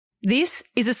This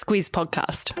is a Squiz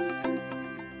podcast.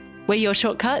 We're your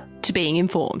shortcut to being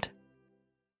informed.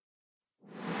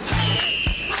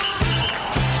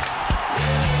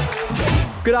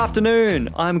 Good afternoon,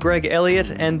 I'm Greg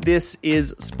Elliott and this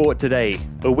is Sport Today,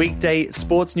 a weekday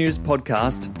sports news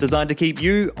podcast designed to keep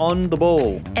you on the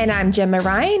ball. And I'm Gemma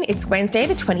Ryan. It's Wednesday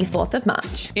the 24th of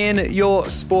March. In your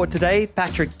Sport Today,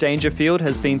 Patrick Dangerfield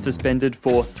has been suspended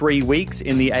for 3 weeks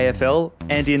in the AFL,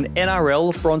 and in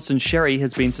NRL, Bronson Xerri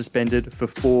has been suspended for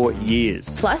 4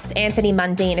 years. Plus, Anthony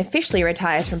Mundine officially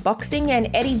retires from boxing and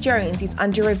Eddie Jones is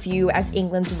under review as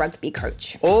England's rugby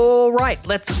coach. All right,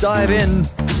 let's dive in.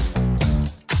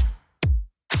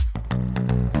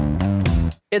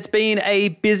 It's been a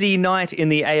busy night in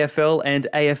the AFL and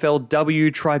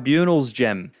AFLW tribunals,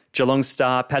 Gem. Geelong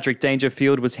star Patrick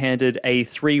Dangerfield was handed a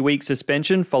 3-week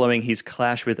suspension following his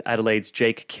clash with Adelaide's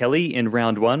Jake Kelly in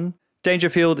round 1.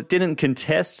 Dangerfield didn't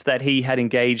contest that he had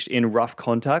engaged in rough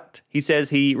contact. He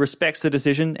says he respects the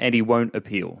decision and he won't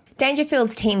appeal.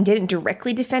 Dangerfield's team didn't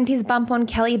directly defend his bump on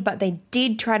Kelly, but they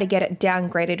did try to get it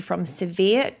downgraded from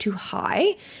severe to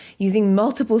high, using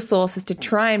multiple sources to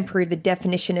try and prove the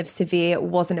definition of severe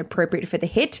wasn't appropriate for the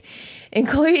hit,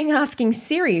 including asking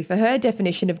Siri for her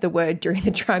definition of the word during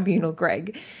the tribunal,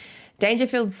 Greg.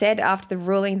 Dangerfield said after the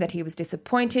ruling that he was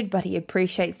disappointed, but he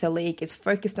appreciates the league is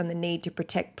focused on the need to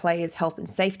protect players' health and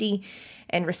safety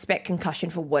and respect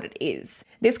concussion for what it is.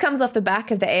 This comes off the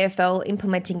back of the AFL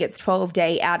implementing its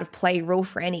 12-day out-of-play rule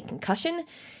for any concussion,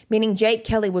 meaning Jake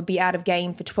Kelly would be out of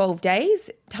game for 12 days,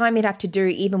 time he'd have to do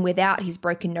even without his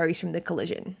broken nose from the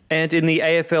collision. And in the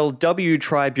AFLW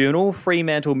tribunal,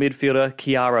 Fremantle midfielder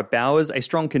Kiara Bowers, a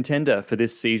strong contender for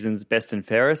this season's Best and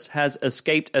Fairest, has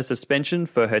escaped a suspension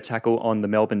for her tackle on the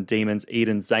Melbourne Demons'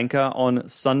 Eden Zanker on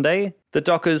Sunday. The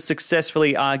Dockers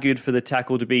successfully argued for the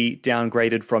tackle to be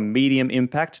downgraded from medium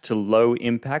impact to low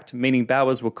impact, meaning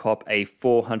Bowers will cop a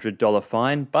 $400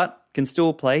 fine, but can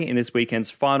still play in this weekend's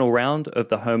final round of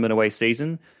the home and away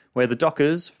season, where the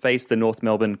Dockers face the North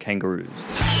Melbourne Kangaroos.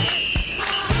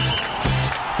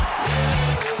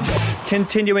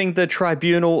 Continuing the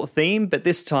tribunal theme, but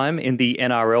this time in the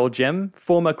NRL, Gem,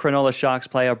 former Cronulla Sharks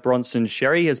player Bronson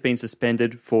Xerri has been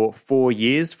suspended for 4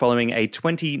 years following a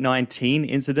 2019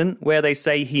 incident where they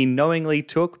say he knowingly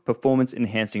took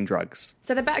performance-enhancing drugs.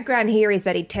 So the background here is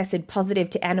that he tested positive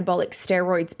to anabolic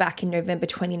steroids back in November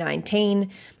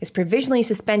 2019, was provisionally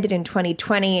suspended in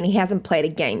 2020, and he hasn't played a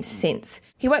game since.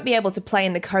 He won't be able to play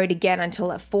in the code again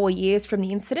until 4 years from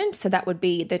the incident, so that would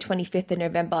be the 25th of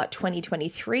November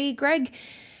 2023, Greg.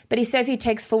 But he says he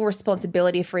takes full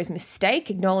responsibility for his mistake,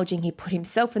 acknowledging he put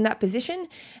himself in that position,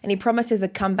 and he promises a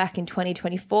comeback in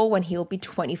 2024 when he'll be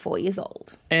 24 years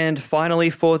old. And finally,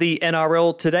 for the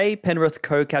NRL today, Penrith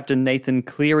co-captain Nathan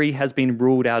Cleary has been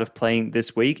ruled out of playing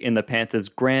this week in the Panthers'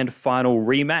 grand final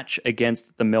rematch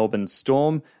against the Melbourne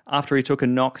Storm after he took a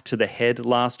knock to the head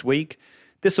last week.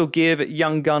 This will give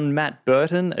young gun Matt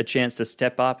Burton a chance to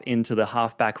step up into the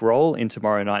halfback role in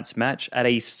tomorrow night's match at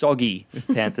a soggy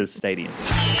Panthers stadium.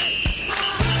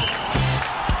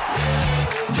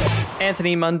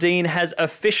 Anthony Mundine has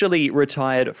officially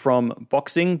retired from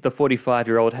boxing. The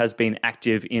 45-year-old has been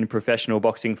active in professional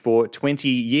boxing for 20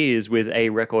 years with a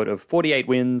record of 48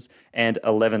 wins and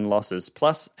 11 losses,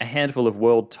 plus a handful of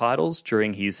world titles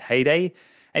during his heyday.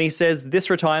 And he says this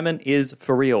retirement is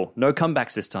for real. No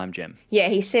comebacks this time, Gem. Yeah,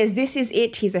 he says this is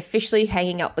it. He's officially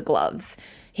hanging up the gloves.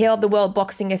 He held the World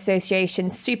Boxing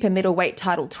Association's super middleweight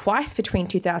title twice between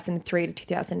 2003 to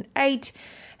 2008,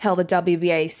 held the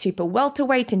WBA super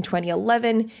welterweight in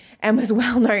 2011, and was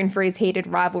well known for his heated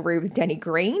rivalry with Danny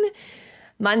Green.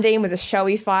 Mundine was a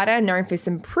showy fighter, known for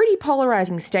some pretty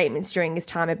polarising statements during his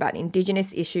time about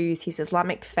Indigenous issues, his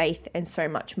Islamic faith, and so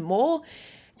much more.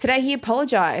 Today, he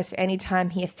apologised for any time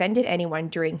he offended anyone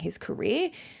during his career,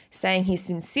 saying he's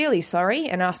sincerely sorry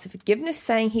and asked for forgiveness,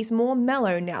 saying he's more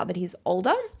mellow now that he's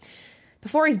older.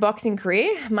 Before his boxing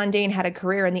career, Mundine had a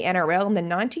career in the NRL in the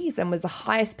 90s and was the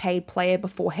highest paid player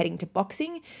before heading to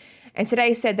boxing. And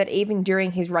today said that even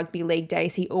during his rugby league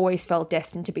days, he always felt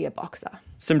destined to be a boxer.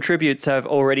 Some tributes have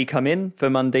already come in for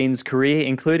Mundine's career,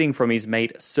 including from his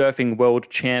mate surfing world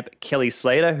champ Kelly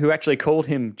Slater, who actually called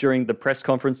him during the press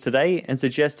conference today and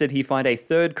suggested he find a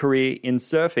third career in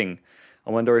surfing.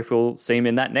 I wonder if we'll see him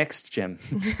in that next, Gem.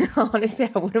 Honestly,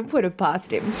 I wouldn't put it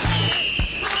past him.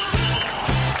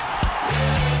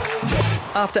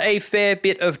 After a fair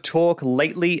bit of talk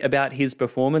lately about his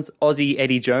performance, Aussie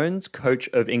Eddie Jones, coach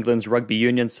of England's rugby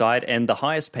union side and the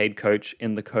highest paid coach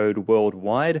in the code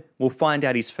worldwide, will find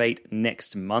out his fate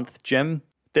next month, Gem.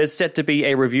 There's set to be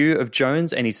a review of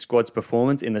Jones and his squad's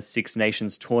performance in the Six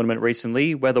Nations tournament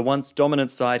recently, where the once dominant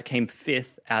side came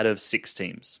 5th out of 6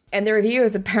 teams. And the review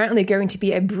is apparently going to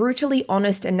be a brutally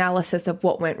honest analysis of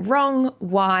what went wrong,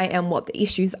 why, and what the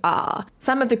issues are.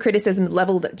 Some of the criticisms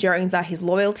levelled at Jones are his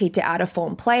loyalty to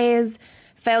out-of-form players,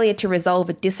 failure to resolve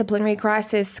a disciplinary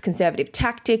crisis, conservative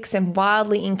tactics, and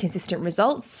wildly inconsistent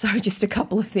results. So just a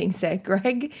couple of things there,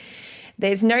 Greg.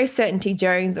 There's no certainty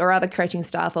Jones or other coaching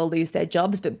staff will lose their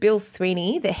jobs, but Bill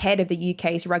Sweeney, the head of the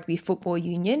UK's Rugby Football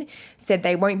Union, said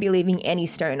they won't be leaving any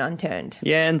stone unturned.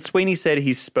 Yeah, and Sweeney said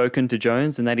he's spoken to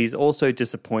Jones and that he's also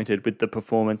disappointed with the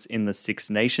performance in the Six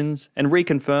Nations and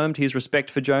reconfirmed his respect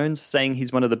for Jones, saying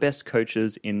he's one of the best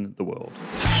coaches in the world.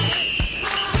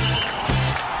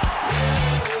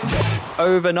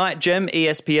 Overnight, Gem,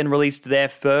 ESPN released their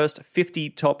first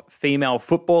 50 top female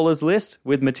footballers list,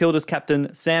 with Matilda's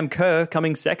captain Sam Kerr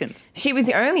coming second. She was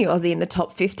the only Aussie in the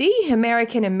top 50.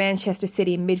 American and Manchester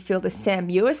City midfielder Sam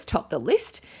Ewis topped the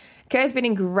list. Kerr's been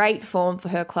in great form for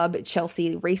her club at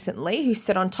Chelsea recently, who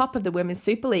sit on top of the Women's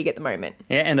Super League at the moment.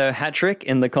 Yeah, and her hat-trick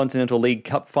in the Continental League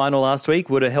Cup final last week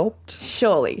would have helped.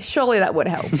 Surely that would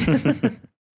have helped.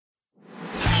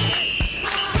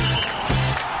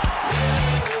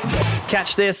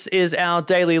 Catch This is our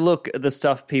daily look at the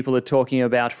stuff people are talking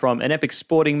about, from an epic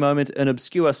sporting moment, an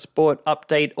obscure sport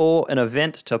update, or an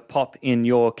event to pop in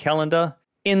your calendar.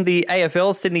 In the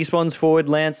AFL, Sydney Swans forward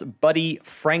Lance Buddy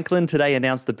Franklin today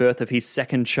announced the birth of his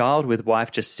second child with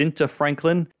wife Jacinta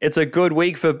Franklin. It's a good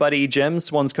week for Buddy Gem.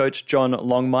 Swans coach John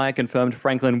Longmire confirmed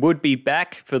Franklin would be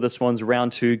back for the Swans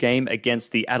round 2 game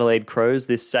against the Adelaide Crows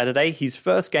this Saturday, his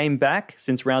first game back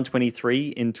since round 23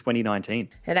 in 2019.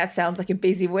 And that sounds like a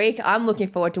busy week. I'm looking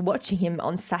forward to watching him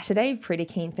on Saturday. Pretty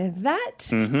keen for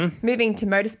that. Moving to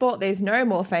motorsport, there's no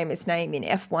more famous name in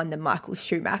F1 than Michael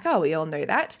Schumacher. We all know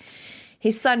that.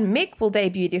 His son Mick will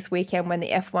debut this weekend when the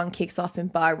F1 kicks off in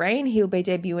Bahrain. He'll be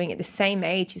debuting at the same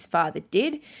age his father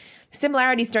did.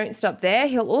 Similarities don't stop there.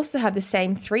 He'll also have the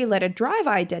same 3-letter driver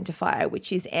identifier,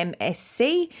 which is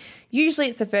MSC. Usually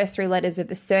it's the first 3 letters of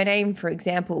the surname. For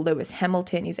example, Lewis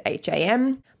Hamilton is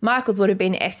HAM. Michael's would have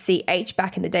been SCH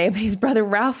back in the day, but his brother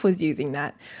Ralph was using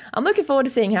that. I'm looking forward to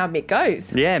seeing how Mick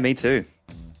goes. Yeah, me too.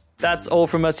 That's all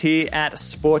from us here at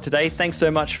Sport Today. Thanks so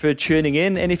much for tuning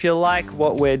in. And if you like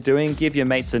what we're doing, give your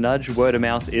mates a nudge. Word of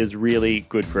mouth is really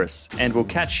good for us. And we'll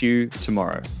catch you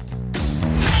tomorrow.